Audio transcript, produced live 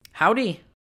Howdy.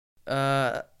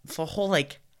 The whole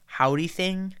howdy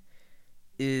thing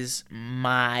is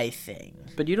my thing.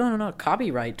 But you don't know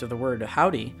copyright to the word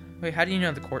howdy. Wait, how do you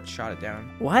know the court shot it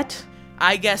down? What?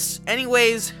 I guess,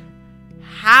 anyways,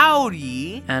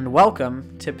 howdy. And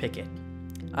welcome to Pick It.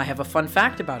 I have a fun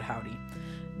fact about howdy.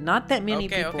 Not that many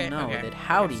people know that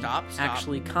howdy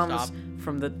actually comes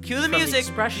from the Cue the from music. The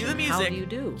expression, Cue the music. how do you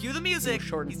do? Cue the music.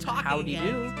 Shortened He's to talking how do you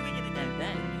again. do? He's doing it again. And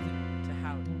then to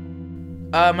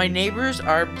howdy. My neighbors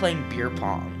are playing beer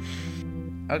pong.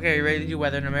 Okay, you ready to do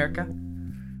weather in America?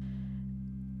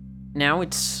 Now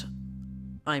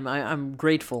I'm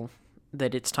grateful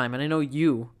that it's time, and I know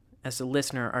you, as a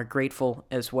listener, are grateful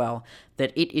as well,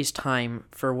 that it is time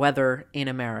for Weather in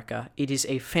America. It is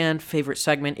a fan-favorite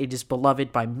segment. It is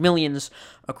beloved by millions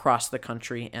across the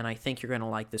country, and I think you're going to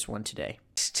like this one today.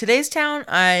 Today's town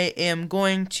I am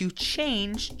going to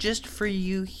change just for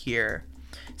you here,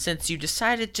 since you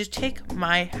decided to take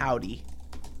my howdy.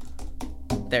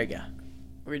 There you go.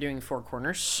 We're doing Four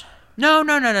Corners. No.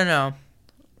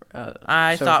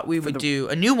 I So thought we for would the- do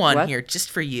a new one what? here just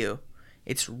for you.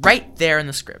 It's right there in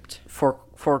the script.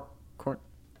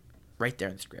 Right there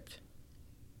in the script.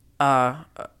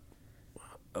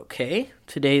 Okay.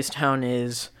 Today's town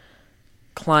is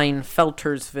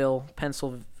Kleinfeltersville,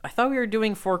 Pennsylvania. I thought we were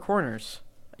doing Four Corners.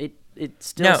 It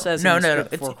still says in the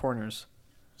script Four Corners.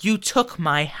 You took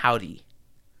my howdy.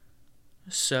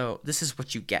 So this is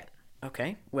what you get.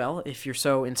 Okay, well, if you're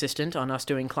so insistent on us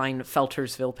doing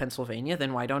Kleinfeltersville, Pennsylvania,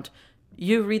 then why don't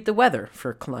you read the weather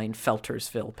for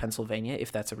Kleinfeltersville, Pennsylvania,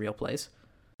 if that's a real place?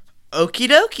 Okie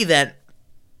dokie then.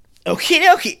 Okie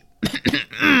dokie.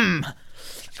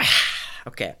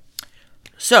 Okay.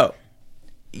 So,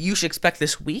 you should expect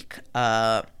this week,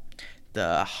 the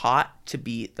hot to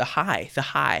be the high.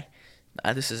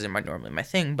 This isn't normally my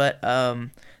thing, but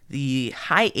the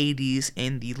high 80s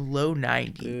and the low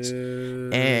 90s.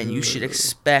 And you should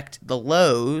expect the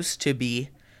lows to be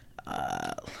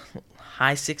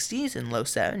high 60s and low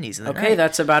 70s in the Okay, night.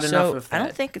 that's about enough of that. I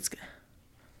don't think it's...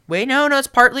 Wait, no, it's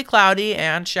partly cloudy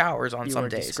and showers on You some are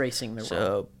days. disgracing the world.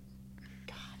 So,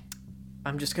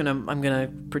 I'm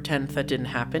gonna pretend that didn't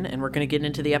happen, and we're gonna get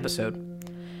into the episode.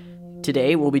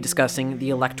 Today, we'll be discussing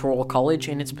the Electoral College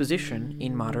and its position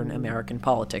in modern American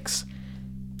politics.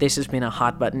 This has been a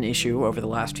hot-button issue over the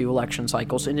last few election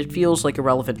cycles, and it feels like a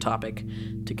relevant topic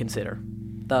to consider.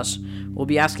 Thus, we'll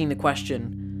be asking the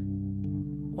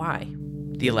question, why?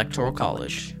 the Electoral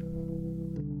College.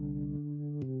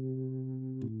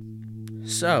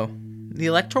 So, the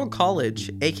Electoral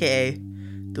College, aka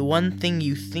the one thing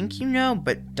you think you know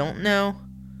but don't know,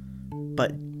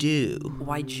 but do.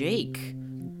 Why, Jake?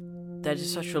 That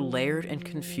is such a layered and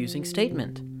confusing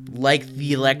statement. Like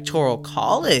the Electoral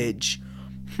College.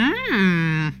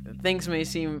 Things may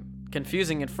seem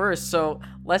confusing at first, so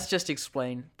let's just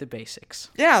explain the basics.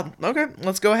 Yeah, okay,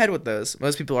 let's go ahead with those.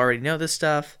 Most people already know this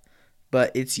stuff, but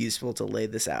it's useful to lay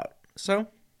this out. So,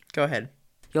 go ahead.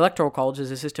 The Electoral College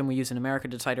is a system we use in America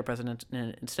to decide our president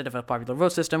instead of a popular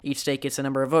vote system. Each state gets a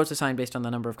number of votes assigned based on the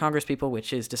number of congresspeople,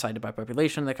 which is decided by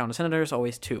population. The count of senators,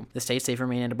 always 2. The states, save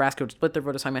Maine and Nebraska, would split their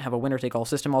vote assignment, have a winner-take-all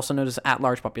system, also known as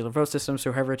at-large popular vote system,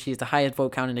 so whoever achieves the highest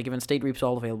vote count in a given state reaps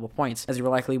all available points. As you are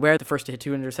likely aware, the first to hit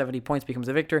 270 points becomes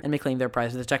a victor and may claim their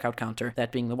prize at the checkout counter,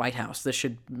 that being the White House. This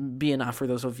should be enough for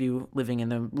those of you living in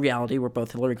the reality where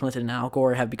both Hillary Clinton and Al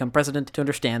Gore have become president to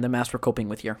understand the mess we're coping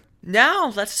with here.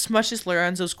 Now, that's as much as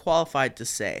Lorenzo's qualified to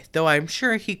say, though I'm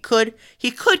sure he could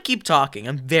keep talking.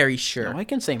 I'm very sure. Oh, I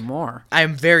can say more.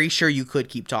 I'm very sure you could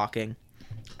keep talking,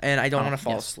 and I don't want to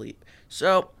fall asleep.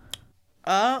 So,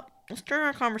 let's turn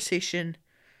our conversation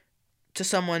to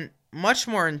someone much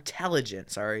more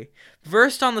intelligent,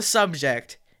 versed on the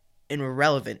subject, and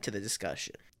relevant to the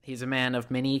discussion. He's a man of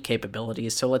many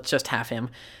capabilities, so let's just have him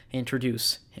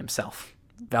introduce himself.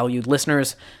 Valued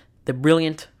listeners, the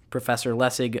brilliant Professor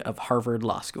Lessig of Harvard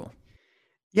Law School.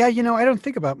 Yeah, I don't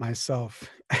think about myself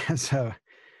as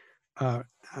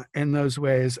in those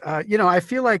ways. I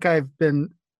feel like I've been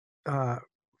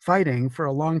fighting for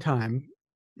a long time,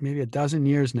 maybe a dozen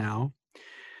years now,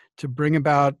 to bring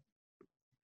about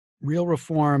real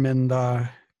reform in the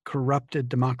corrupted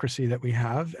democracy that we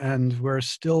have, and we're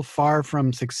still far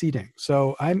from succeeding.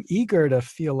 So I'm eager to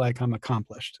feel like I'm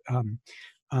accomplished.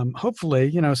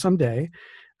 Hopefully, someday.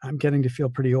 I'm getting to feel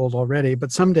pretty old already,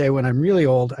 but someday when I'm really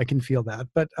old, I can feel that.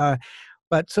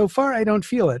 But so far, I don't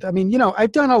feel it. I mean,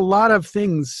 I've done a lot of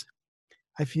things.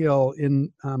 I feel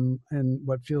in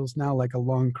what feels now like a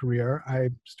long career. I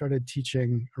started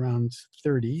teaching around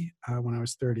 30 when I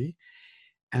was 30,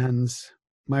 and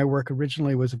my work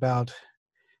originally was about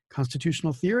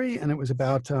constitutional theory, and it was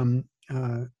about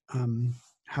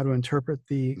how to interpret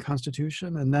the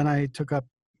Constitution. And then I took up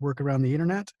work around the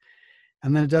internet.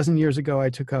 And then a dozen years ago, I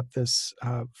took up this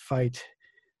fight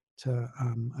to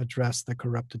address the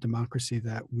corrupted democracy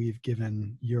that we've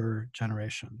given your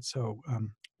generation. So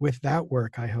with that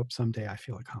work, I hope someday I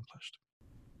feel accomplished.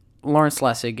 Lawrence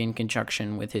Lessig, in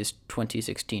conjunction with his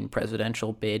 2016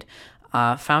 presidential bid,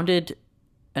 founded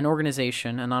an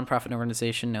organization, a nonprofit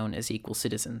organization known as Equal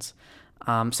Citizens.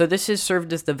 So this has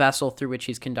served as the vessel through which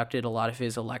he's conducted a lot of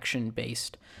his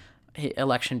election-based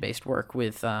work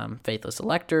with faithless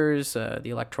electors, the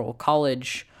Electoral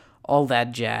College, all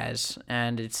that jazz,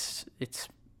 and it's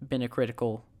been a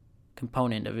critical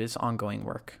component of his ongoing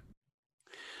work.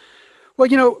 Well,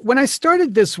 when I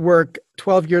started this work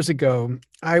 12 years ago,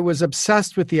 I was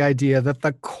obsessed with the idea that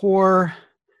the core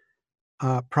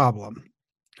problem,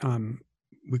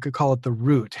 we could call it the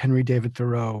root. Henry David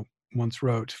Thoreau once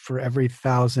wrote, "For every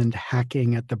 1,000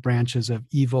 hacking at the branches of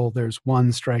evil, there's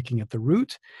one striking at the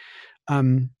root."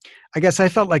 I guess I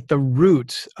felt like the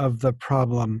root of the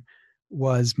problem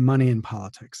was money in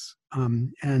politics.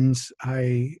 And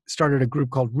I started a group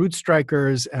called Root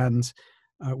Strikers, and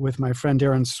with my friend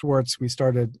Darren Swartz, we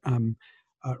started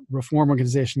a reform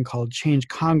organization called Change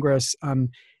Congress,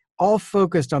 all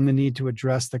focused on the need to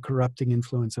address the corrupting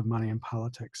influence of money in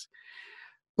politics.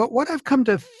 But what I've come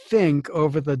to think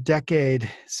over the decade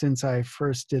since I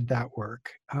first did that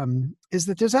work is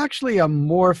that there's actually a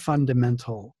more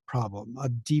fundamental problem, a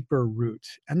deeper root.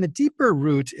 And the deeper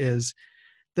root is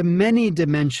the many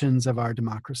dimensions of our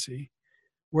democracy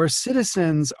where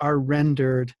citizens are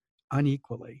rendered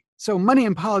unequally. So money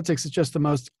in politics is just the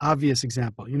most obvious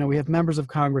example. We have members of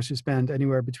Congress who spend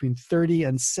anywhere between 30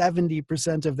 and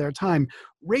 70% of their time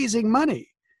raising money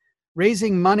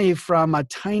from a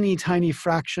tiny, tiny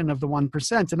fraction of the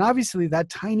 1%. And obviously that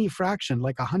tiny fraction,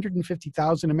 like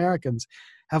 150,000 Americans,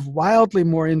 have wildly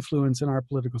more influence in our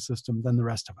political system than the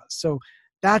rest of us. So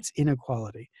that's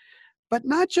inequality. But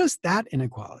not just that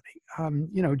inequality.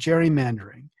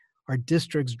 Gerrymandering, are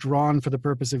districts drawn for the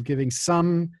purpose of giving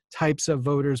some types of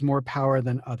voters more power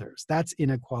than others. That's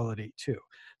inequality too.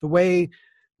 The way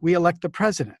we elect the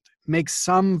president makes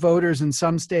some voters in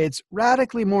some states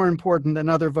radically more important than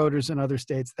other voters in other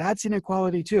states. That's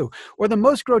inequality too. Or the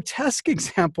most grotesque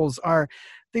examples are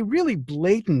the really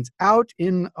blatant, out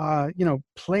in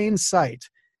plain sight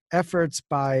efforts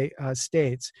by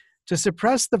states to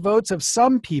suppress the votes of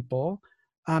some people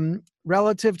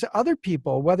relative to other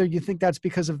people, whether you think that's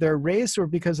because of their race or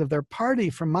because of their party.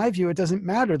 From my view, it doesn't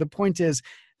matter. The point is,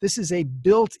 this is a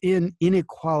built-in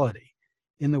inequality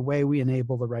in the way we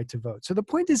enable the right to vote. So the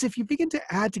point is, if you begin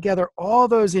to add together all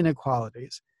those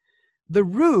inequalities, the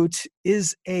root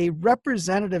is a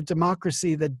representative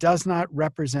democracy that does not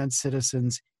represent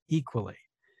citizens equally.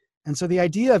 And so the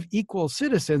idea of equal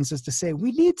citizens is to say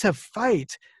we need to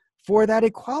fight for that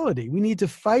equality. We need to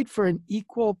fight for an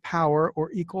equal power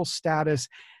or equal status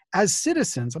as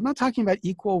citizens. I'm not talking about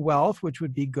equal wealth, which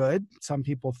would be good. Some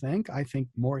people think. I think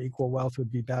more equal wealth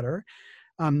would be better.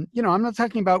 I'm not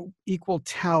talking about equal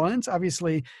talent.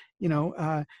 Obviously,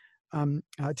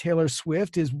 Taylor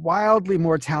Swift is wildly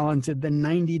more talented than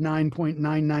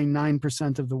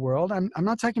 99.999% of the world. I'm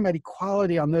not talking about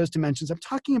equality on those dimensions. I'm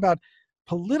talking about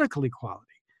political equality,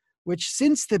 which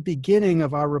since the beginning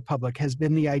of our republic has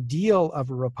been the ideal of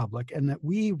a republic, and that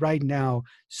we right now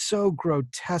so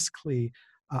grotesquely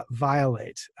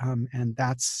violate. And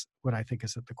that's what I think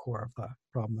is at the core of the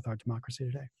problem with our democracy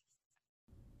today.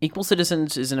 Equal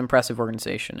Citizens is an impressive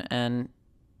organization, and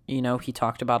he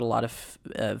talked about a lot of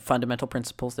fundamental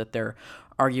principles that they're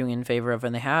arguing in favor of,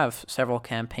 and they have several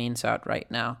campaigns out right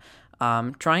now,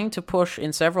 trying to push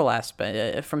in several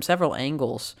aspects, from several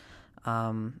angles,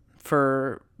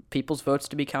 for people's votes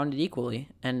to be counted equally.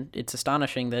 And it's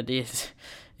astonishing that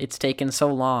it's taken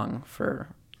so long for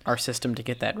our system to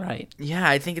get that right. Yeah,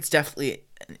 I think it's definitely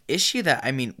an issue that,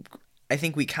 I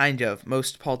think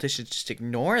most politicians just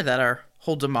ignore that our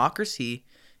whole democracy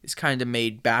is kind of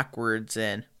made backwards,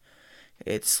 and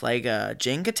it's like a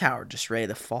Jenga tower just ready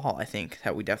to fall. I think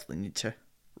that we definitely need to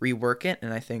rework it,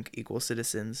 and I think Equal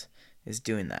Citizens is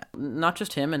doing that. Not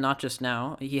just him, and not just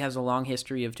now. He has a long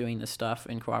history of doing this stuff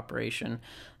in cooperation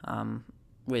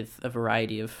with a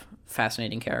variety of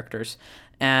fascinating characters.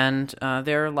 And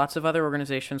there are lots of other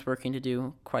organizations working to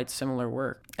do quite similar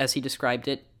work. As he described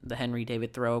it, the Henry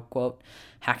David Thoreau quote,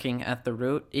 "Hacking at the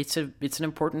root," it's an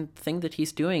important thing that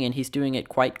he's doing, and he's doing it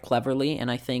quite cleverly.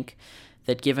 And I think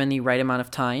that given the right amount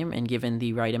of time and given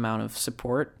the right amount of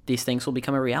support, these things will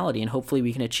become a reality, and hopefully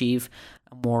we can achieve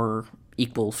a more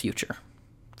equal future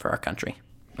for our country.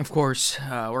 Of course,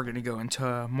 we're going to go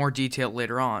into more detail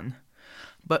later on.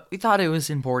 but we thought it was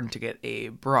important to get a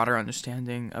broader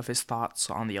understanding of his thoughts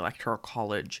on the Electoral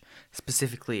College,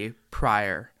 specifically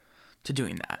prior to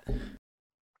doing that.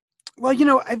 Well,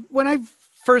 when I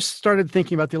first started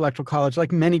thinking about the Electoral College,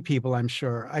 like many people, I'm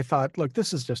sure, I thought, look,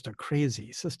 this is just a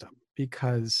crazy system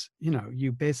because,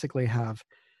 you basically have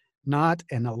not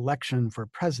an election for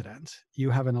president, you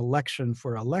have an election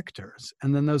for electors,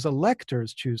 and then those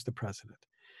electors choose the president.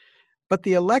 But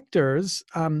the electors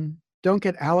don't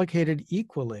get allocated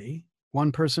equally,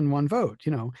 one person, one vote.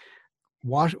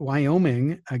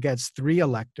 Wyoming gets 3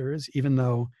 electors, even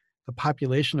though the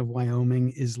population of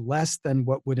Wyoming is less than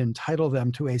what would entitle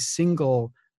them to a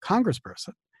single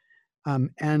congressperson.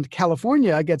 And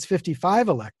California gets 55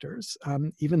 electors,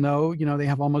 even though, they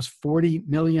have almost 40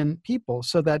 million people.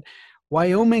 So that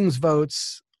Wyoming's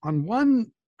votes on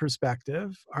one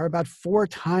perspective are about 4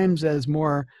 times as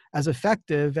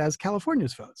effective as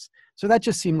California's votes. So that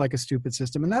just seemed like a stupid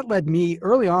system. And that led me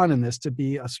early on in this to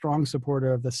be a strong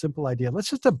supporter of the simple idea, let's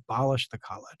just abolish the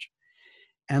college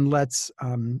and let's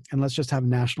just have a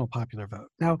national popular vote.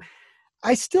 Now,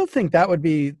 I still think that would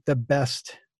be the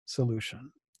best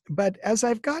solution. But as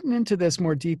I've gotten into this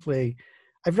more deeply,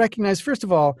 I've recognized, first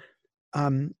of all,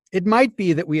 it might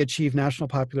be that we achieve national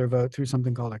popular vote through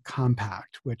something called a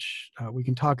compact, which we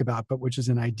can talk about, but which is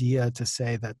an idea to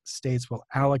say that states will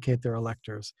allocate their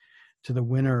electors to the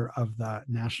winner of the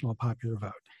national popular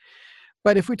vote.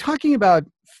 But if we're talking about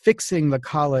fixing the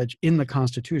college in the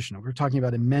Constitution, if we're talking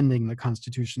about amending the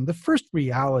Constitution, the first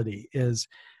reality is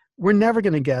we're never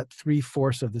going to get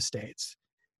 3/4 of the states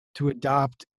to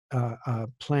adopt a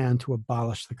plan to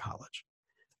abolish the college.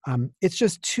 It's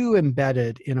just too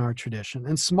embedded in our tradition.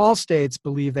 And small states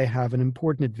believe they have an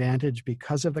important advantage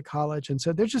because of the college. And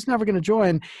so they're just never going to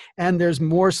join. And there's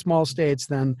more small states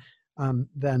than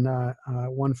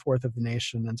 1/4 of the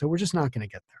nation. And so we're just not going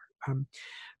to get there.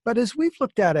 But as we've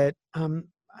looked at it,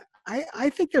 I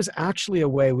think there's actually a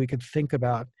way we could think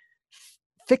about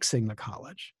fixing the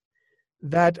college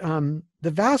that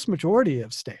the vast majority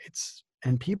of states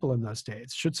and people in those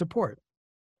states should support.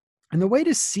 And the way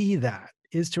to see that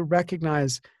is to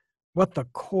recognize what the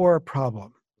core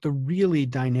problem, the really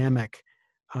dynamic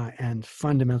and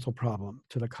fundamental problem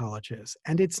to the college is.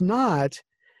 And it's not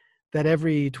that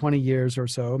every 20 years or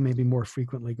so, maybe more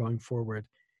frequently going forward,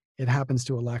 it happens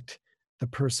to elect the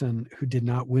person who did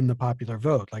not win the popular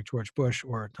vote, like George Bush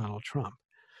or Donald Trump.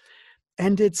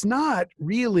 And it's not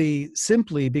really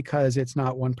simply because it's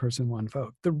not one person, one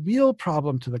vote. The real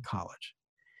problem to the college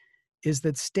is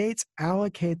that states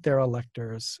allocate their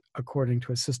electors according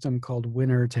to a system called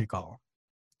winner take all.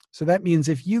 So that means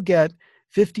if you get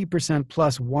 50%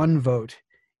 plus 1 vote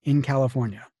in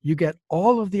California, you get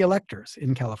all of the electors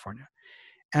in California.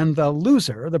 And the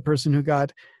loser, the person who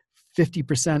got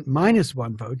 50% minus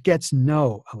 1 vote, gets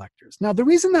no electors. Now, the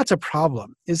reason that's a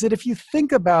problem is that if you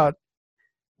think about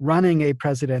running a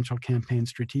presidential campaign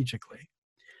strategically,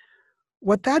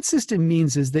 what that system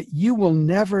means is that you will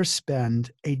never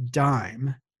spend a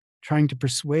dime trying to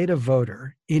persuade a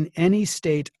voter in any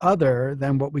state other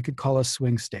than what we could call a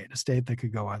swing state, a state that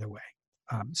could go either way.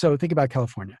 So think about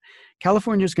California.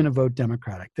 California is going to vote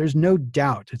Democratic. There's no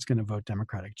doubt it's going to vote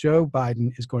Democratic. Joe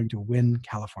Biden is going to win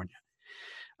California.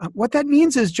 What that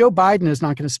means is Joe Biden is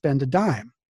not going to spend a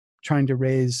dime trying to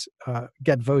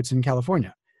get votes in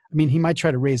California. I mean, he might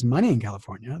try to raise money in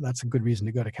California. That's a good reason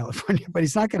to go to California, but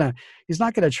he's not going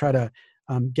to try to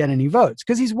get any votes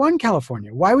because he's won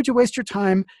California. Why would you waste your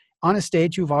time on a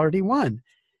state you've already won?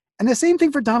 And the same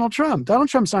thing for Donald Trump. Donald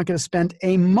Trump's not going to spend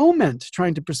a moment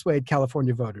trying to persuade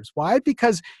California voters. Why?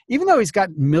 Because even though he's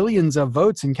got millions of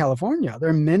votes in California, there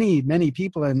are many, many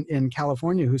people in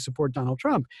California who support Donald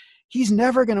Trump. He's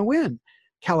never going to win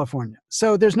California.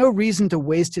 So there's no reason to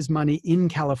waste his money in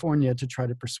California to try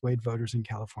to persuade voters in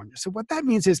California. So what that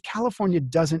means is California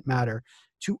doesn't matter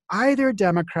to either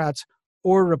Democrats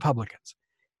or Republicans.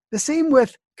 The same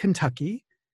with Kentucky,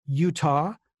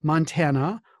 Utah,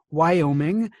 Montana,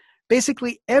 Wyoming.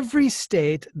 Basically, every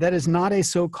state that is not a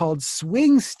so-called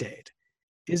swing state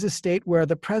is a state where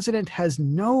the president has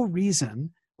no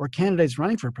reason, or candidates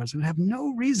running for president have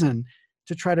no reason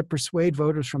to try to persuade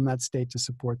voters from that state to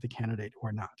support the candidate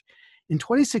or not. In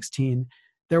 2016,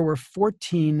 there were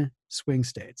 14 swing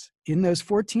states. In those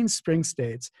 14 swing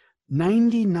states,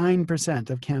 99%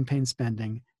 of campaign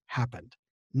spending happened.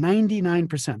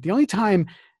 99%.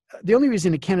 The only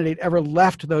reason a candidate ever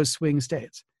left those swing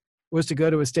states was to go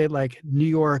to a state like New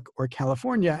York or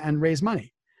California and raise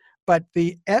money. But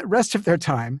the rest of their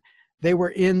time, they were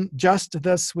in just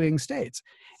the swing states.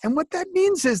 And what that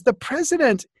means is the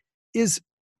president is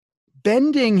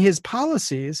bending his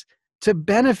policies to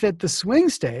benefit the swing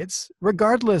states,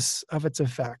 regardless of its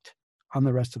effect on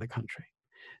the rest of the country.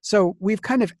 So we've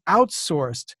kind of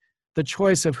outsourced the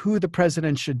choice of who the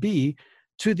president should be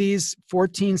to these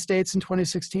 14 states in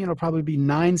 2016. It'll probably be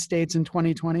 9 states in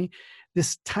 2020.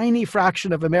 This tiny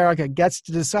fraction of America gets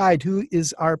to decide who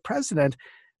is our president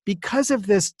because of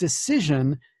this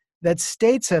decision that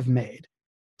states have made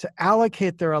to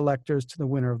allocate their electors to the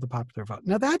winner of the popular vote.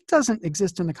 Now, that doesn't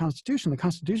exist in the Constitution. The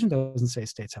Constitution doesn't say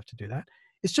states have to do that.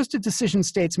 It's just a decision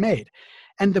states made.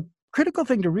 And the critical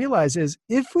thing to realize is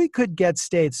if we could get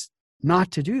states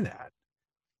not to do that,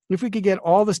 if we could get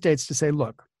all the states to say,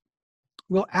 look,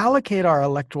 we'll allocate our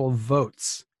electoral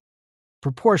votes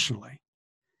proportionally,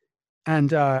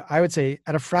 and I would say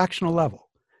at a fractional level.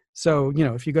 So,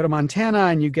 if you go to Montana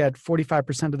and you get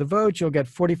 45% of the vote, you'll get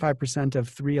 45% of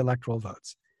 3 electoral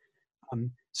votes.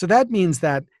 So that means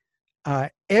that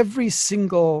every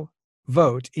single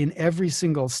vote in every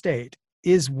single state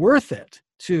is worth it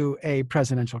to a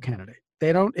presidential candidate.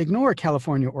 They don't ignore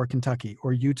California or Kentucky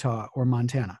or Utah or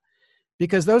Montana,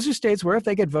 because those are states where if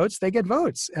they get votes,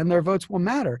 and their votes will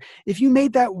matter. If you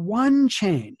made that one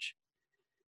change,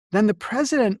 then the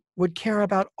president would care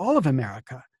about all of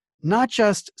America, not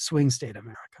just swing state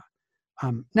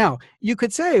America. Now, you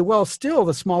could say, well, still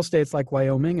the small states like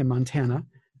Wyoming and Montana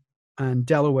and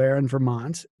Delaware and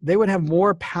Vermont, they would have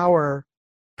more power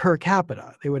per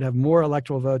capita. They would have more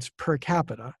electoral votes per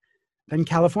capita than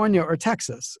California or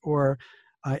Texas or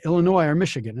Illinois or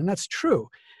Michigan. And that's true.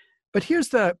 But here's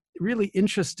the really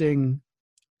interesting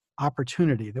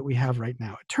opportunity that we have right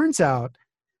now. It turns out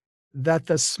that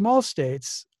the small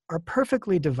states are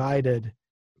perfectly divided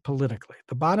politically.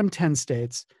 The bottom 10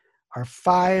 states are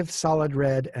 5 solid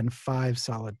red and 5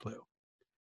 solid blue.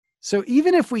 So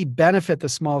even if we benefit the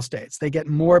small states, they get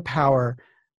more power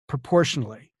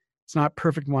proportionally. It's not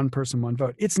perfect one person, one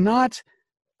vote. It's not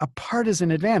a partisan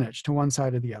advantage to one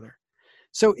side or the other.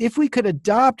 So if we could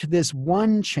adopt this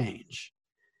one change,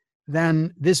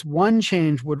 then this one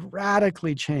change would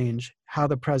radically change how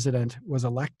the president was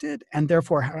elected and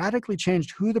therefore radically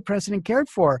changed who the president cared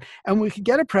for. And we could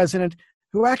get a president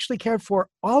who actually cared for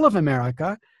all of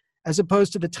America as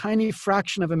opposed to the tiny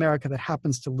fraction of America that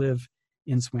happens to live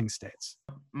in swing states.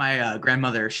 My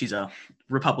grandmother, she's a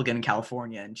Republican in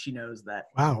California, and she knows that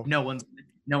Wow. no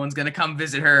one's going to come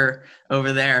visit her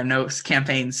over there. No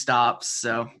campaign stops.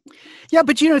 So, yeah,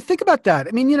 but think about that.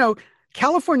 I mean,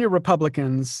 California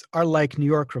Republicans are like New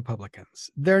York Republicans.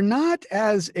 They're not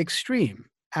as extreme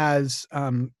as,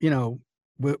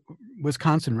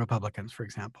 Wisconsin Republicans, for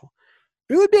example.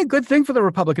 It would be a good thing for the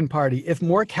Republican Party if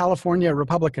more California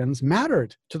Republicans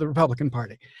mattered to the Republican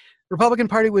Party. The Republican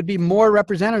Party would be more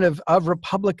representative of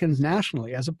Republicans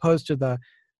nationally, as opposed to the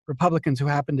Republicans who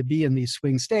happen to be in these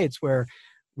swing states where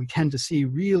we tend to see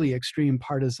really extreme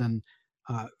partisan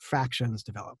fractions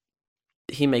develop.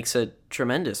 He makes a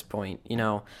tremendous point.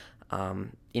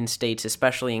 In states,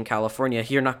 especially in California,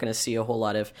 you're not going to see a whole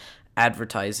lot of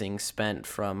advertising spent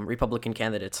from Republican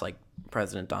candidates like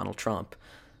President Donald Trump.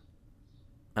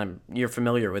 You're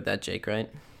familiar with that, Jake, right?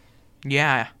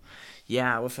 Yeah,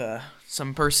 with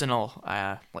some personal,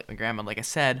 like my grandma, like I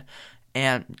said.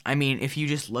 And, I mean, if you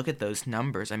just look at those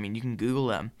numbers, I mean, you can Google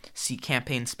them, see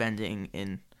campaign spending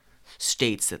in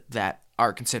states that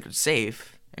are considered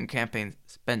safe, and campaign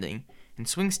spending in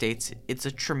swing states. It's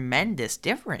a tremendous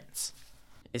difference.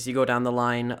 As you go down the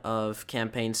line of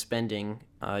campaign spending,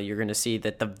 you're going to see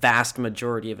that the vast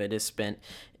majority of it is spent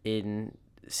in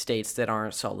states that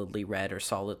aren't solidly red or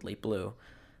solidly blue.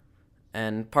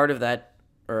 And part of that,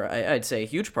 or I'd say a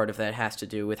huge part of that, has to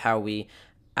do with how we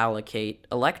allocate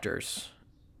electors.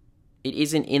 It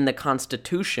isn't in the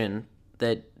Constitution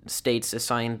that states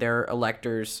assign their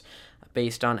electors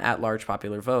based on at-large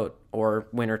popular vote or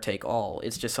winner-take-all.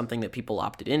 It's just something that people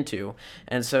opted into.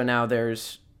 And so now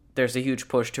there's a huge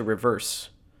push to reverse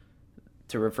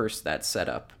that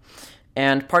setup.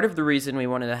 And part of the reason we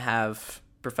wanted to have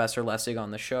Professor Lessig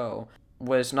on the show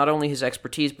was not only his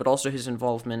expertise, but also his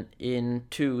involvement in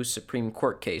 2 Supreme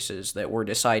Court cases that were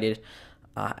decided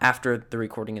after the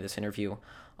recording of this interview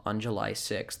on July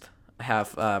 6th. I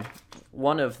have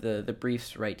one of the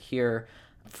briefs right here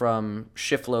from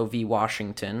Shiflow v.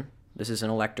 Washington. This is an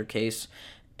elector case.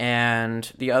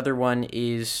 And the other one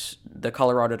is the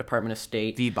Colorado Department of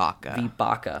State v.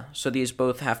 Baca. So these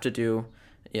both have to do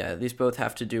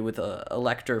with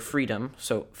elector freedom.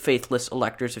 So faithless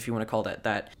electors, if you want to call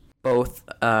that. Both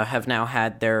have now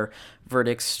had their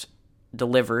verdicts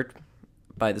delivered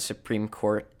by the Supreme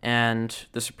Court, and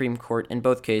the Supreme Court in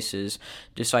both cases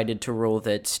decided to rule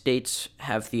that states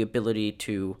have the ability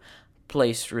to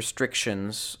place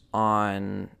restrictions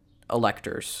on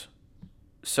electors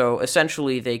So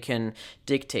essentially, they can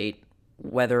dictate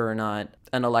whether or not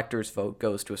an elector's vote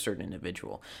goes to a certain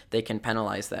individual. They can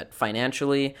penalize that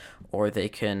financially, or they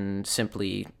can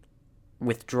simply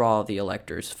withdraw the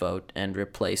elector's vote and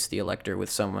replace the elector with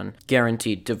someone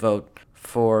guaranteed to vote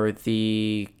for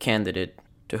the candidate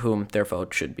to whom their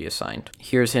vote should be assigned.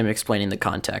 Here's him explaining the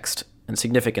context and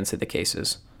significance of the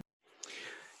cases.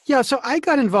 Yeah, so I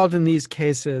got involved in these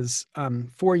cases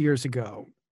 4 years ago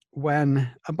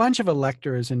when a bunch of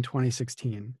electors in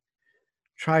 2016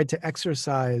 tried to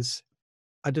exercise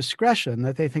a discretion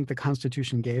that they think the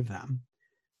Constitution gave them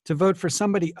to vote for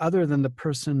somebody other than the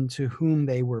person to whom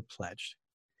they were pledged.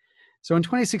 So in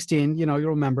 2016, you'll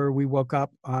remember we woke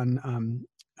up on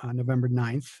November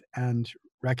 9th and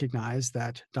recognized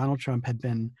that Donald Trump had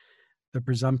been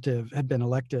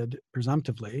elected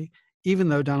presumptively, even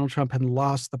though Donald Trump had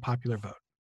lost the popular vote.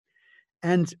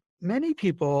 And many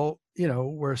people,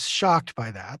 were shocked by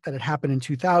that it happened in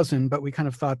 2000, but we kind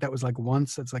of thought that was like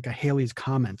it's like a Haley's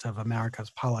Comet of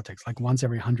America's politics, like once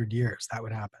every 100 years that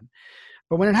would happen.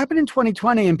 But when it happened in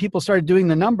 2020 and people started doing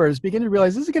the numbers, began to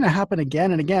realize this is going to happen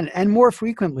again and again and more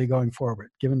frequently going forward,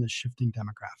 given the shifting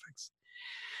demographics.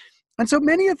 And so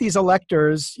many of these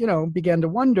electors, began to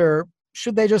wonder,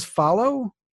 should they just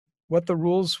follow what the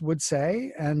rules would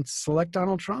say and select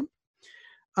Donald Trump?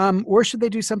 Or should they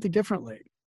do something differently?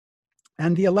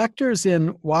 And the electors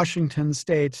in Washington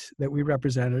state that we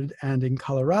represented and in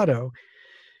Colorado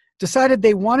decided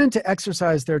they wanted to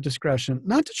exercise their discretion,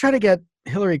 not to try to get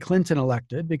Hillary Clinton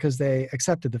elected, because they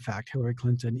accepted the fact Hillary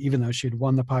Clinton, even though she had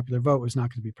won the popular vote, was not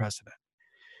going to be president.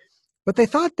 But they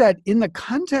thought that in the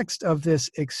context of this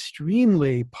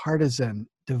extremely partisan,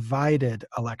 divided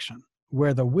election,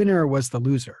 where the winner was the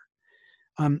loser,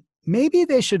 maybe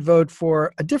they should vote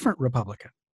for a different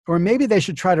Republican, or maybe they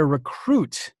should try to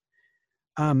recruit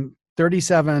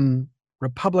 37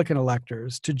 Republican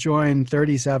electors to join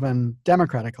 37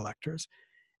 Democratic electors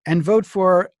and vote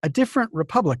for a different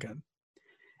Republican.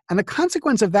 And the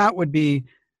consequence of that would be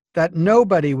that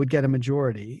nobody would get a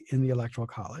majority in the Electoral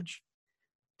College.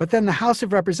 But then the House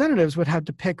of Representatives would have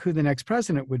to pick who the next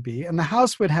president would be. And the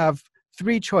House would have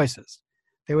three choices.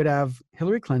 They would have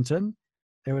Hillary Clinton,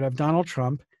 they would have Donald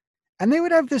Trump, and they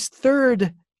would have this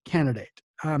third candidate,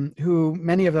 who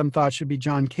many of them thought should be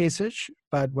John Kasich,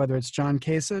 but whether it's John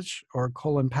Kasich or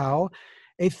Colin Powell,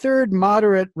 a third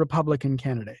moderate Republican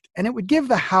candidate. And it would give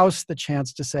the House the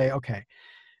chance to say, okay,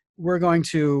 we're going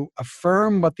to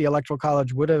affirm what the Electoral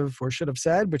College would have or should have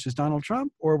said, which is Donald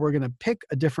Trump, or we're going to pick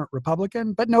a different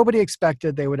Republican, but nobody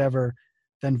expected they would ever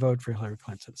then vote for Hillary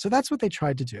Clinton. So that's what they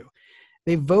tried to do.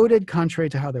 They voted contrary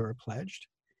to how they were pledged.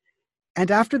 And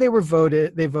after they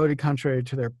voted contrary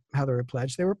to how they were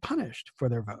pledged, they were punished for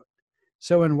their vote.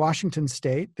 So in Washington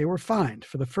state, they were fined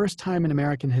for the first time in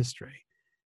American history.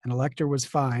 An elector was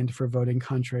fined for voting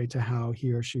contrary to how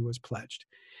he or she was pledged.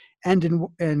 And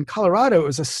in Colorado, it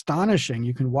was astonishing.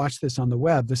 You can watch this on the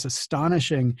web, this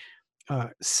astonishing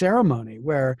ceremony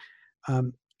where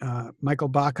Michael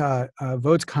Baca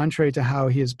votes contrary to how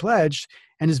he is pledged,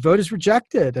 and his vote is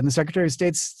rejected. And the Secretary of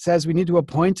State says we need to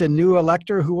appoint a new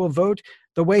elector who will vote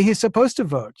the way he's supposed to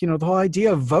vote. The whole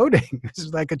idea of voting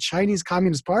is like a Chinese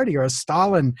Communist Party or a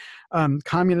Stalin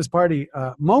Communist Party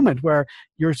moment where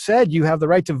you're said you have the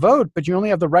right to vote, but you only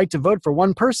have the right to vote for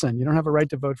one person. You don't have a right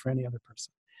to vote for any other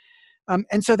person.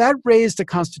 And so that raised a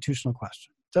constitutional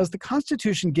question. Does the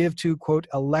Constitution give to, quote,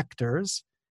 electors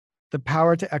the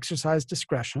power to exercise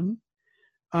discretion?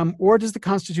 Or does the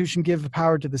Constitution give the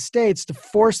power to the states to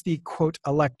force the, quote,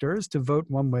 electors to vote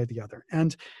one way or the other?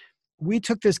 And we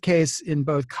took this case in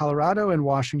both Colorado and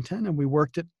Washington, and we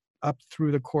worked it up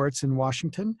through the courts in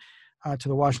Washington to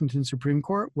the Washington Supreme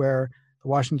Court, where the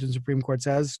Washington Supreme Court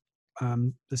says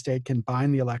the state can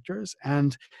bind the electors.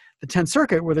 And the 10th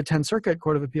Circuit, where the 10th Circuit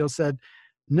Court of Appeals said,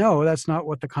 no, that's not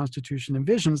what the Constitution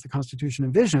envisions. The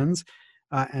Constitution envisions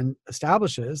and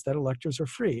establishes that electors are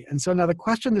free. And so now the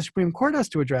question the Supreme Court has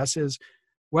to address is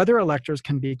whether electors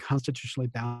can be constitutionally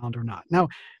bound or not. Now,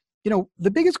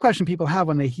 the biggest question people have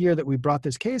when they hear that we brought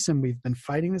this case and we've been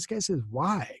fighting this case is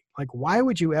why? Like, why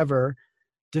would you ever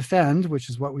defend, which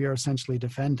is what we are essentially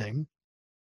defending,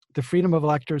 the freedom of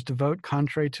electors to vote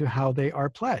contrary to how they are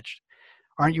pledged?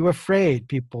 Aren't you afraid,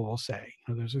 people will say?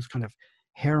 There's this kind of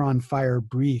hair on fire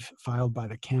brief filed by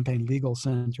the Campaign Legal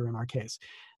Center in our case,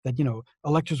 that,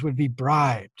 electors would be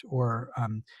bribed, or,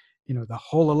 the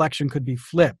whole election could be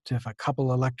flipped if a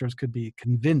couple electors could be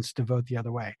convinced to vote the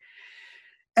other way.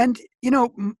 And,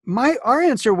 our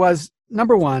answer was,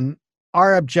 number one,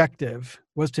 our objective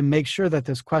was to make sure that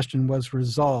this question was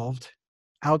resolved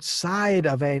outside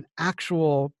of an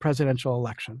actual presidential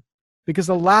election. because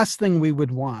the last thing we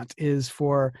would want is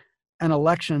for an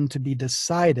election to be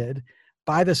decided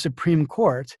by the Supreme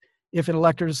Court if an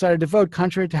elector decided to vote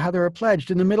contrary to how they were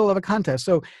pledged in the middle of a contest.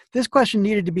 So this question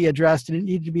needed to be addressed, and it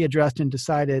needed to be addressed and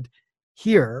decided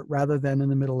here rather than in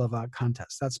the middle of a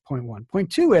contest. That's point one.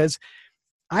 Point two is,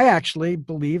 I actually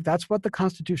believe that's what the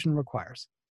Constitution requires.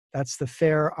 That's the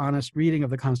fair, honest reading of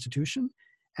the Constitution.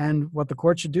 And what the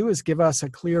court should do is give us a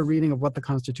clear reading of what the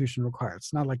Constitution requires.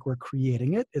 It's not like we're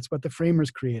creating it. It's what the framers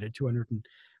created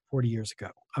 240 years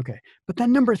ago. Okay. But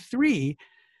then number three,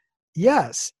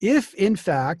 yes, if in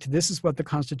fact this is what the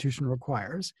Constitution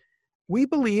requires, we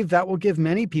believe that will give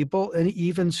many people an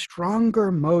even stronger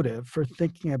motive for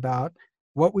thinking about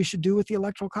what we should do with the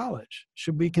Electoral College.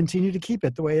 Should we continue to keep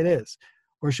it the way it is?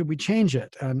 Or should we change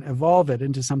it and evolve it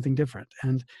into something different?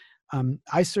 And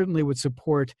I certainly would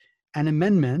support an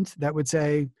amendment that would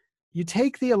say, you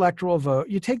take the electoral vote,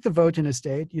 you take the vote in a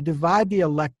state, you divide the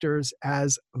electors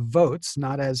as votes,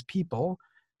 not as people,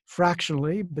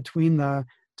 fractionally between the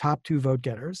top two vote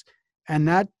getters. And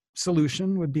that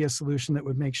solution would be a solution that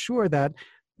would make sure that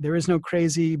there is no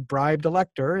crazy bribed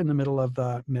elector in the middle of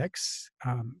the mix.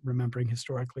 Remembering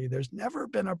historically, there's never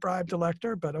been a bribed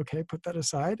elector, but okay, put that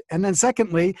aside. And then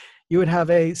secondly, you would have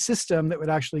a system that would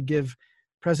actually give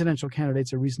presidential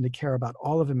candidates a reason to care about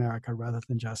all of America rather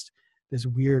than just this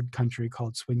weird country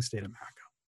called swing state America.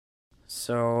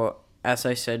 So, as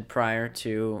I said prior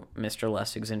to Mr.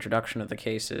 Lessig's introduction of the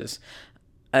cases,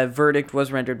 a verdict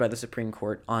was rendered by the Supreme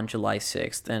Court on July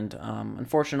 6th, and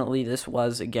unfortunately this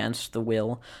was against the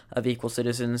will of equal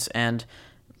citizens and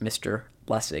Mr.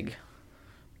 Lessig.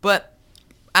 But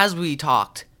as we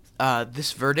talked,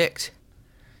 this verdict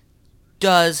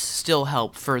does still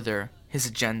help further his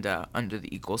agenda under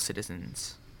the Equal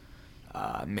Citizens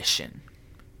mission,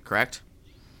 correct?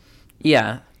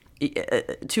 Yeah,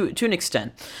 to an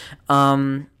extent.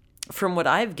 From what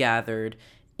I've gathered,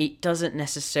 it doesn't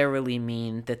necessarily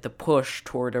mean that the push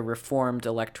toward a reformed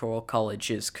electoral college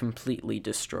is completely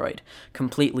destroyed,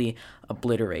 completely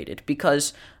obliterated,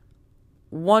 because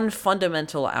one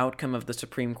fundamental outcome of the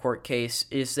Supreme Court case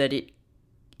is that it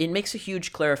makes a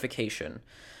huge clarification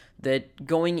that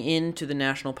going into the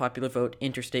National Popular Vote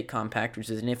Interstate Compact, which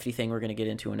is a nifty thing we're going to get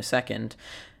into in a second,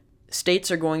 states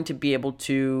are going to be able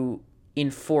to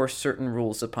enforce certain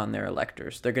rules upon their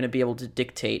electors. They're going to be able to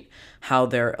dictate how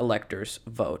their electors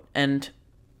vote. And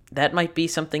that might be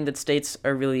something that states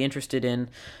are really interested in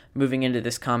moving into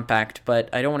this compact, but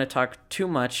I don't want to talk too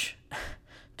much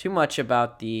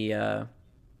about the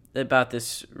about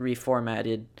this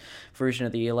reformatted version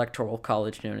of the Electoral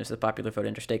College known as the Popular Vote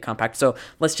Interstate Compact. So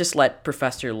let's just let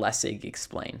Professor Lessig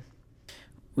explain.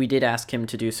 We did ask him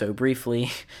to do so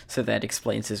briefly, so that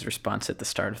explains his response at the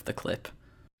start of the clip.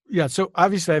 Yeah, so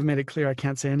obviously I've made it clear I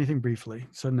can't say anything briefly,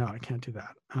 so no, I can't do that.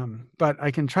 But I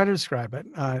can try to describe it.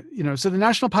 So the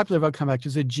National Popular Vote Compact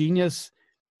is a genius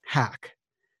hack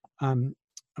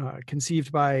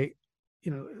conceived by,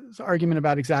 there's an argument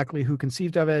about exactly who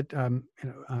conceived of it.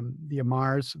 The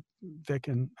Amars, Vic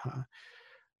and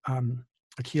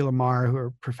Akhil Amar, who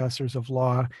are professors of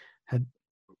law, had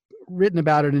written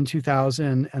about it in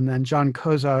 2000, and then John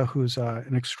Koza, who's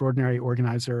an extraordinary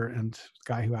organizer and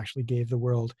guy who actually gave the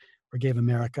world, or gave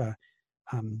America,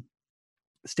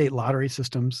 state lottery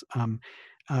systems,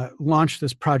 launched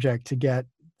this project to get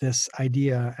this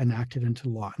idea enacted into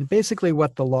law. And basically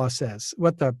what the law says,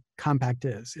 what the compact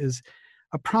is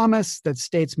a promise that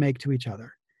states make to each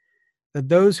other, that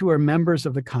those who are members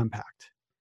of the compact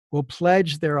will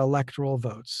pledge their electoral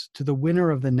votes to the winner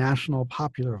of the national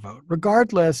popular vote,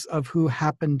 regardless of who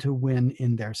happened to win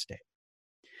in their state.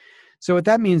 So what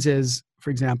that means is,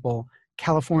 for example,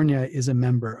 California is a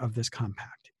member of this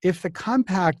compact. If the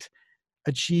compact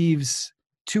achieves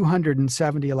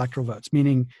 270 electoral votes,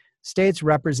 meaning states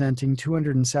representing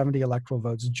 270 electoral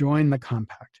votes join the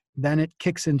compact, then it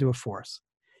kicks into a force.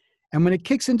 And when it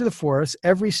kicks into the force,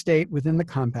 every state within the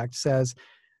compact says,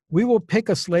 we will pick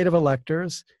a slate of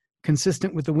electors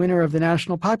consistent with the winner of the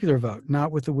national popular vote,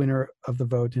 not with the winner of the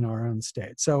vote in our own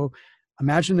state. So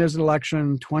imagine there's an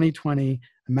election 2020.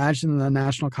 Imagine the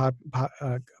national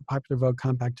popular vote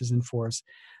compact is in force.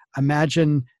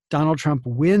 Imagine Donald Trump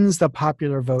wins the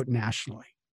popular vote nationally.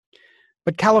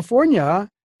 But California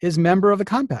is member of the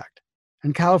compact.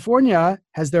 And California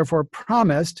has therefore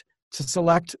promised to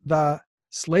select the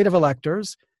slate of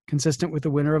electors consistent with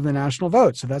the winner of the national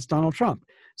vote. So that's Donald Trump.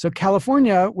 So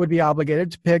California would be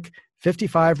obligated to pick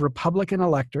 55 Republican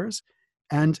electors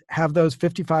and have those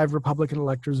 55 Republican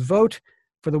electors vote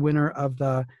for the winner of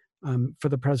the for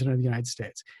the president of the United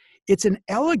States. It's an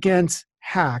elegant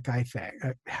hack, I think.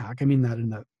 Hack. I mean that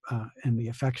in the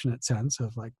affectionate sense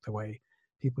of like the way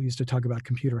People used to talk about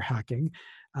computer hacking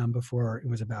before it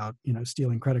was about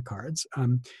stealing credit cards.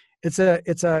 It's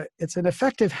an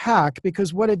effective hack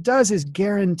because what it does is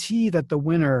guarantee that the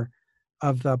winner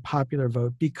of the popular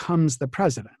vote becomes the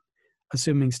president,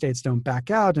 assuming states don't back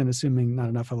out and assuming not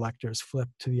enough electors flip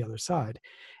to the other side.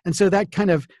 And so that kind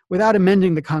of, without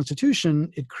amending the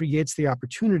Constitution, it creates the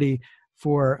opportunity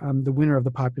for the winner of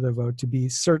the popular vote to be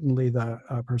certainly the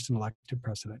person elected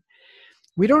president.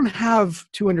 We don't have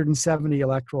 270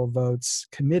 electoral votes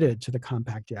committed to the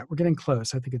compact yet. We're getting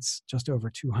close. I think it's just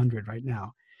over 200 right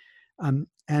now.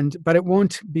 But it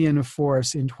won't be in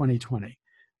force in 2020.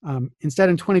 Instead,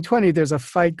 in 2020, there's a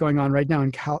fight going on right now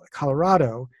in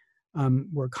Colorado,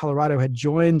 where Colorado had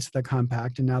joined the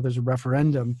compact, and now there's a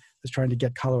referendum that's trying to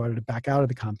get Colorado to back out of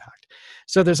the compact.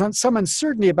 So there's some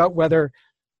uncertainty about whether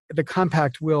the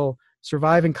compact will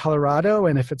survive in Colorado,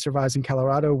 and if it survives in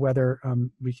Colorado, whether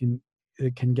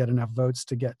it can get enough votes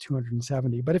to get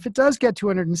 270. But if it does get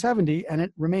 270 and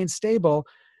it remains stable,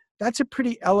 that's a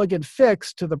pretty elegant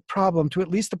fix to the problem, to at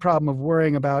least the problem of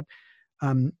worrying about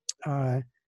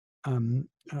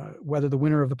whether the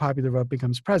winner of the popular vote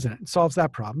becomes president. It solves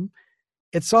that problem.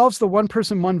 It solves the one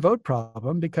person, one vote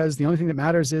problem because the only thing that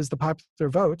matters is the popular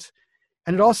vote.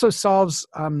 And it also solves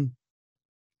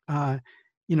the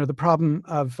problem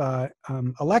of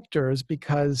electors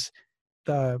because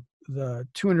the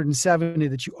 270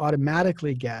 that you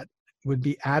automatically get would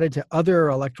be added to other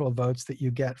electoral votes that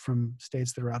you get from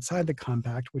states that are outside the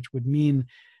compact, which would mean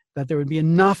that there would be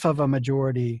enough of a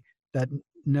majority that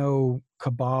no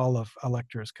cabal of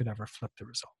electors could ever flip the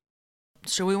result.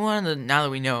 So we wanted to, now that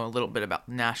we know a little bit about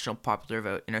the National Popular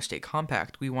Vote Interstate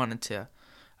Compact, we wanted to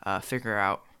figure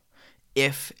out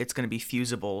if it's going to be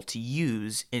feasible to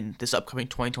use in this upcoming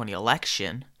 2020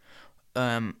 election.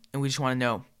 And we just want to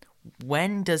know,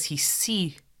 when does he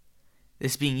see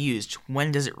this being used?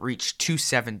 When does it reach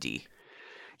 270?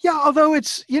 Yeah, although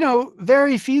it's,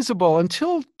 very feasible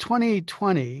until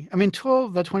 2020, until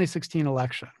the 2016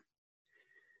 election,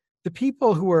 the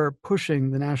people who were pushing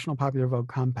the National Popular Vote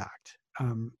Compact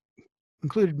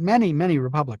included many, many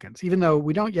Republicans, even though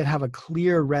we don't yet have a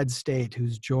clear red state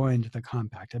who's joined the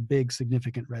compact, a big,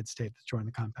 significant red state that's joined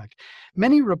the compact.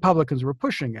 Many Republicans were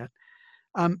pushing it.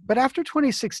 But after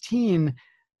 2016,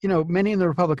 many in the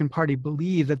Republican Party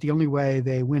believe that the only way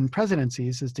they win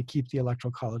presidencies is to keep the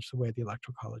Electoral College the way the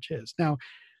Electoral College is. Now,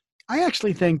 I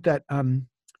actually think that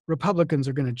Republicans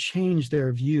are going to change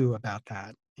their view about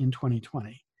that in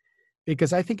 2020.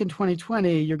 Because I think in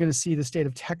 2020, you're going to see the state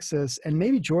of Texas and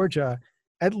maybe Georgia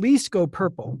at least go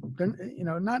purple.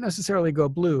 Not necessarily go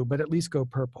blue, but at least go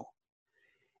purple.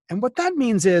 And what that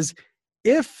means is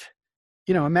if,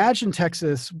 imagine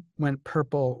Texas went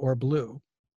purple or blue,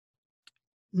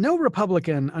 no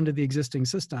Republican under the existing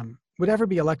system would ever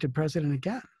be elected president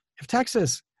again. If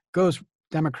Texas goes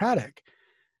Democratic,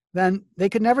 then they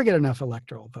could never get enough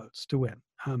electoral votes to win.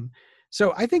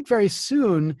 So I think very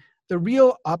soon, the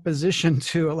real opposition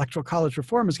to electoral college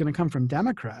reform is going to come from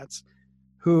Democrats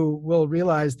who will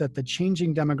realize that the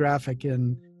changing demographic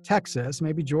in Texas,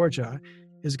 maybe Georgia,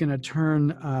 is going to turn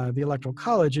the electoral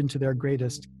college into their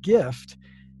greatest gift.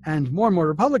 And more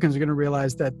Republicans are going to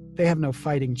realize that they have no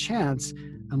fighting chance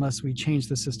unless we change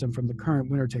the system from the current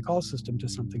winner-take-all system to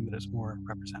something that is more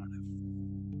representative.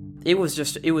 It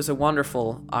was a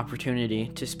wonderful opportunity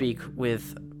to speak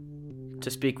with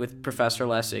Professor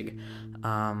Lessig.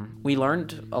 We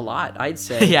learned a lot, I'd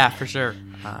say. Yeah, for sure.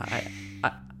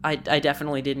 I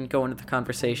definitely didn't go into the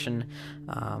conversation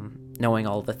knowing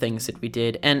all the things that we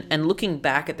did. And looking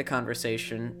back at the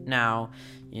conversation now,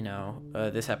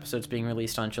 this episode's being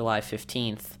released on July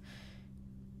 15th,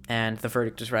 and the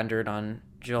verdict is rendered on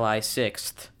July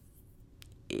 6th.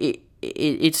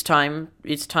 It's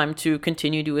time to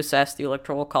continue to assess the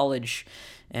Electoral College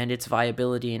and its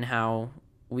viability and how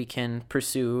we can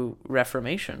pursue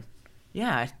reformation.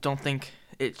 Yeah, I don't think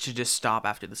it should just stop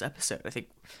after this episode. I think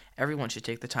everyone should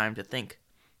take the time to think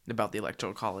about the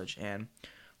Electoral College and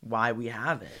why we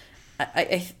have it.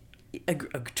 I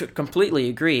completely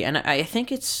agree, and I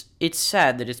think it's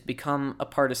sad that it's become a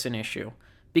partisan issue,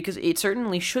 because it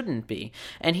certainly shouldn't be.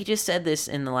 And he just said this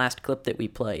in the last clip that we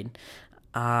played.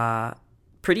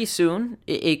 Pretty soon,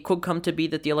 it could come to be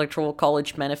that the Electoral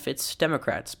College benefits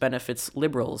Democrats, benefits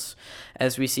liberals,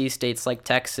 as we see states like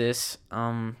Texas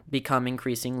become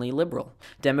increasingly liberal.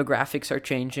 Demographics are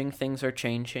changing, things are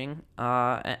changing,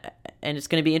 and it's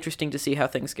going to be interesting to see how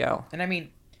things go. And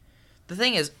the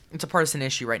thing is, it's a partisan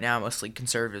issue right now. Mostly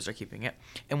conservatives are keeping it.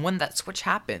 And when that switch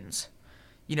happens,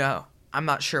 I'm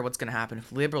not sure what's going to happen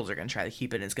if liberals are going to try to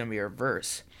keep it and it's going to be a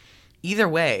reverse. Either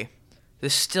way,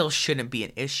 this still shouldn't be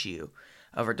an issue.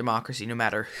 of our democracy, no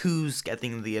matter who's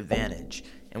getting the advantage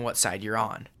and what side you're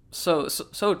on. So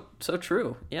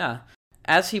true. Yeah.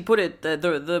 As he put it,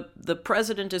 the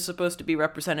president is supposed to be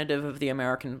representative of the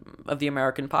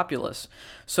American populace.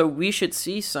 So we should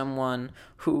see someone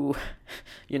who,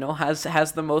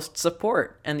 has the most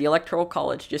support, and the Electoral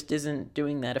College just isn't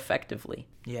doing that effectively.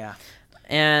 Yeah.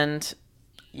 And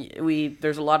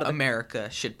there's a lot of America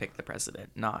should pick the president,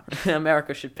 not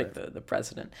America should pick the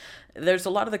president. There's a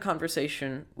lot of the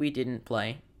conversation we didn't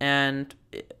play, and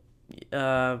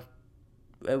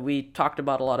we talked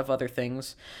about a lot of other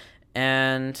things.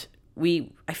 And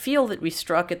I feel that we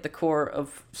struck at the core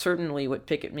of certainly what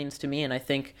Pickett means to me, and I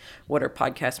think what our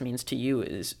podcast means to you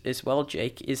is as well,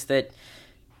 Jake, is that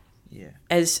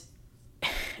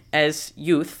as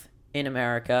youth in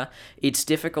America, it's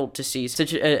difficult to see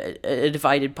such a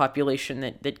divided population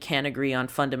that can't agree on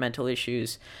fundamental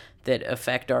issues that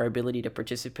affect our ability to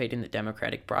participate in the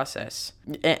democratic process.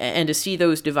 And to see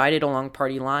those divided along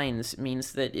party lines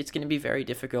means that it's going to be very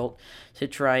difficult to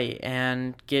try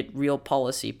and get real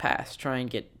policy passed, try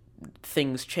and get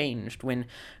things changed when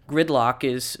gridlock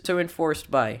is so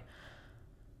enforced by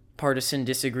partisan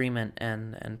disagreement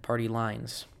and party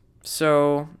lines.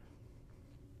 So,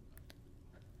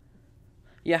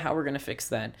 yeah, how we're going to fix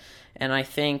that. And I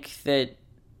think that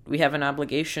we have an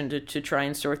obligation to try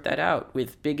and sort that out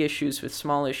with big issues, with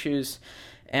small issues,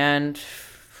 and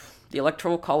the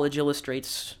Electoral College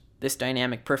illustrates this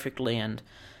dynamic perfectly, and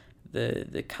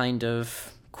the kind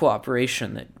of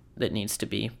cooperation that needs to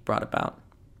be brought about.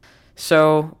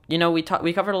 So, we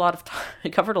covered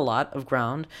a lot of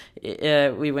ground.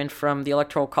 We went from the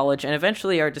Electoral College, and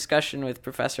eventually our discussion with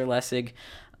Professor Lessig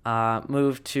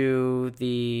moved to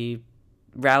the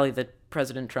rally that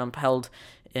President Trump held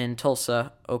in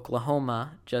Tulsa,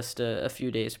 Oklahoma, just a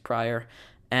few days prior,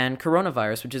 and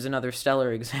coronavirus, which is another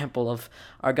stellar example of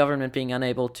our government being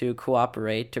unable to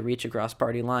cooperate, to reach across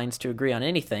party lines, to agree on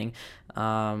anything,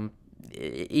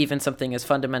 even something as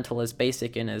fundamental, as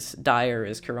basic, and as dire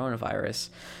as coronavirus.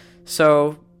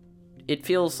 So it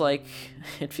feels like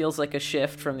a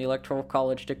shift from the Electoral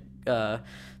College to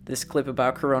this clip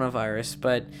about coronavirus,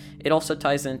 but it also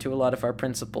ties into a lot of our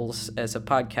principles as a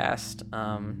podcast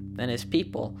and as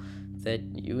people, that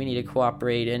we need to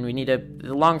cooperate, and we need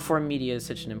the long form media is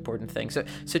such an important thing. So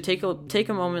take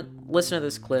a moment, listen to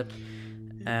this clip,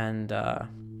 and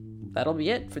that'll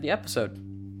be it for the episode.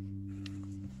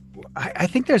 I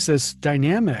think there's this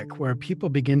dynamic where people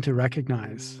begin to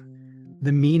recognize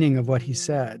the meaning of what he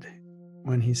said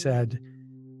when he said,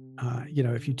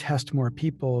 if you test more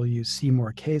people, you see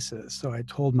more cases. So I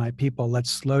told my people,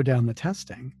 let's slow down the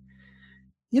testing.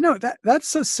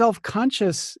 That's a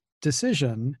self-conscious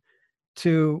decision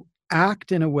to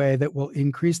act in a way that will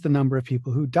increase the number of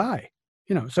people who die.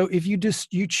 So if you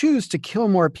choose to kill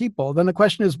more people, then the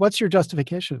question is, what's your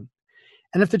justification?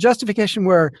 And if the justification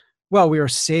were, well, we are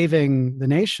saving the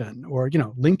nation, or,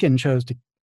 Lincoln chose to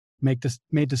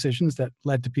made decisions that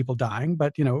led to people dying,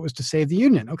 but, it was to save the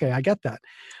Union. Okay, I get that.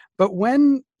 But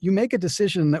when you make a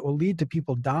decision that will lead to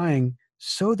people dying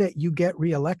so that you get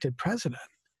reelected president,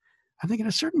 I think at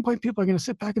a certain point, people are going to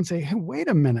sit back and say, hey, wait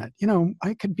a minute,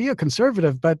 I could be a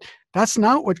conservative, but that's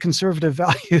not what conservative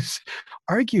values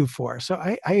argue for. So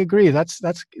I agree. This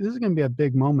is going to be a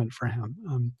big moment for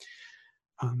him.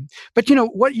 But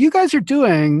what you guys are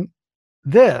doing,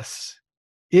 this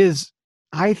is,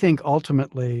 I think,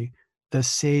 ultimately the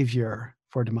savior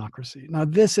for democracy. Now,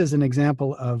 this is an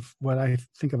example of what I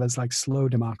think of as like slow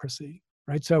democracy,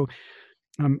 right? So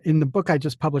in the book I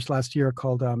just published last year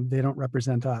called They Don't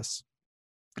Represent Us,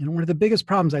 one of the biggest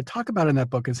problems I talk about in that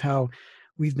book is how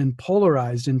we've been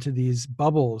polarized into these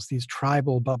bubbles, these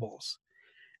tribal bubbles.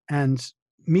 And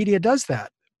media does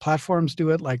that. Platforms do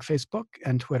it, like Facebook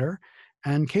and Twitter,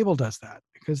 and cable does that,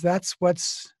 because that's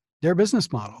what's their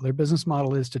business model. Their business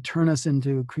model is to turn us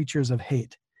into creatures of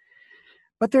hate.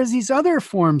 But there's these other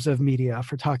forms of media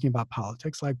for talking about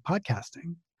politics, like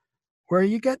podcasting, where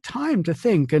you get time to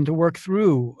think and to work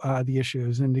through the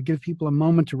issues and to give people a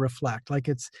moment to reflect, like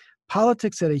it's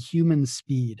politics at a human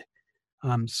speed,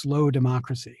 slow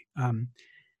democracy.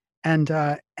 And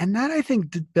that, I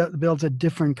think, builds a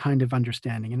different kind of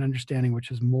understanding, an understanding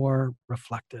which is more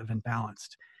reflective and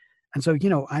balanced. And so,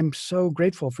 I'm so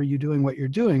grateful for you doing what you're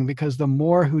doing, because the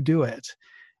more who do it,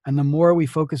 and the more we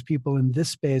focus people in this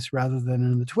space rather than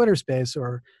in the Twitter space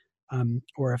or a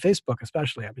Facebook,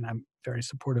 especially. I mean, I'm very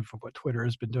supportive of what Twitter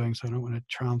has been doing, so I don't want to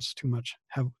trounce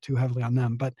too heavily on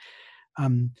them. But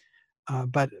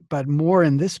more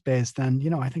in this space,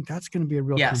 then I think that's going to be a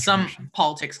real some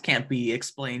politics can't be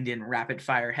explained in rapid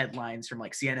fire headlines from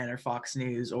like CNN or Fox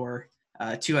News or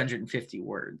 250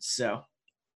 words. So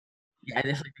Yeah, I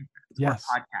definitely think Yes.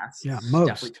 podcasts. Yeah,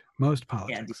 definitely most can.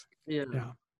 politics. Yeah.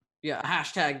 Yeah. Yeah, a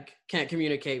hashtag can't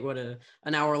communicate what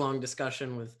an hour-long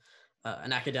discussion with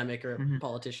an academic or a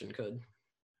politician could.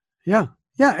 Yeah.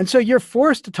 Yeah. And so you're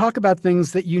forced to talk about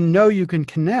things that you know you can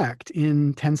connect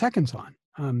in 10 seconds on.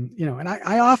 And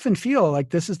I often feel like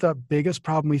this is the biggest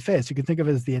problem we face. You can think of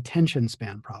it as the attention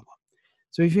span problem.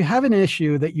 So if you have an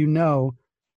issue that you know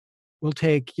will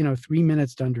take, 3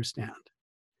 minutes to understand,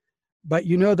 but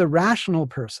the rational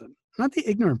person, not the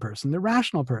ignorant person, the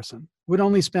rational person would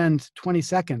only spend 20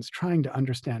 seconds trying to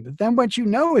understand it. Then what you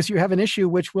know is you have an issue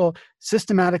which will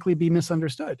systematically be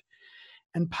misunderstood.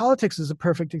 And politics is a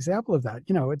perfect example of that.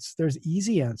 There's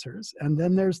easy answers, and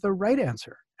then there's the right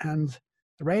answer. And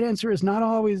the right answer is not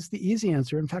always the easy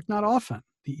answer. In fact, not often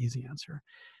the easy answer.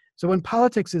 So when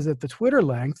politics is at the Twitter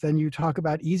length, then you talk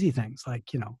about easy things like,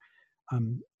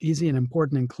 easy and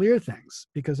important and clear things,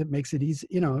 because it makes it easy.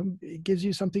 It gives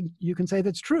you something you can say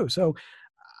that's true. So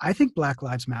I think Black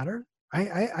Lives Matter.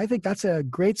 I think that's a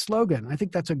great slogan. I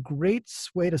think that's a great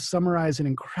way to summarize an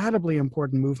incredibly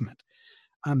important movement.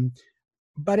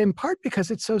 But in part because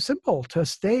it's so simple to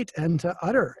state and to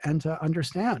utter and to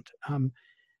understand.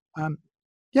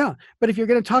 But if you're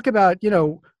going to talk about,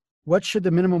 what should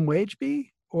the minimum wage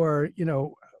be, or,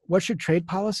 what should trade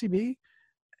policy be,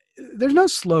 there's no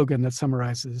slogan that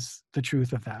summarizes the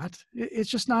truth of that. It's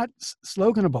just not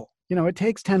sloganable. It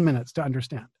takes 10 minutes to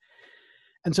understand.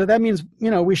 And so that means,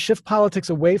 we shift politics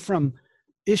away from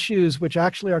issues which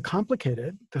actually are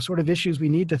complicated, the sort of issues we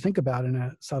need to think about in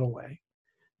a subtle way,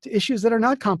 to issues that are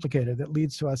not complicated, that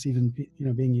leads to us even,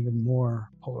 being even more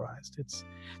polarized.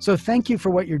 So thank you for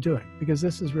what you're doing, because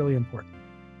this is really important.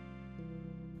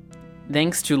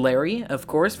 Thanks to Larry, of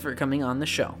course, for coming on the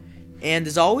show. And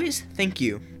as always, thank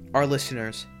you, our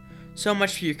listeners, so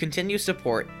much for your continued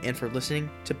support and for listening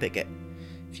to Picket.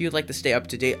 If you'd like to stay up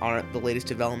to date on the latest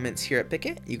developments here at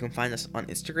Picket, you can find us on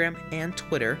Instagram and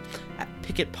Twitter at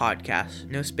Picket Podcast.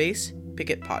 No space,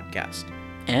 Picket Podcast.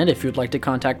 And if you'd like to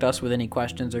contact us with any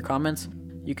questions or comments,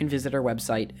 you can visit our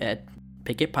website at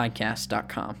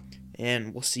picketpodcast.com.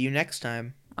 And we'll see you next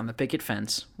time On the Picket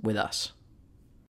Fence with us.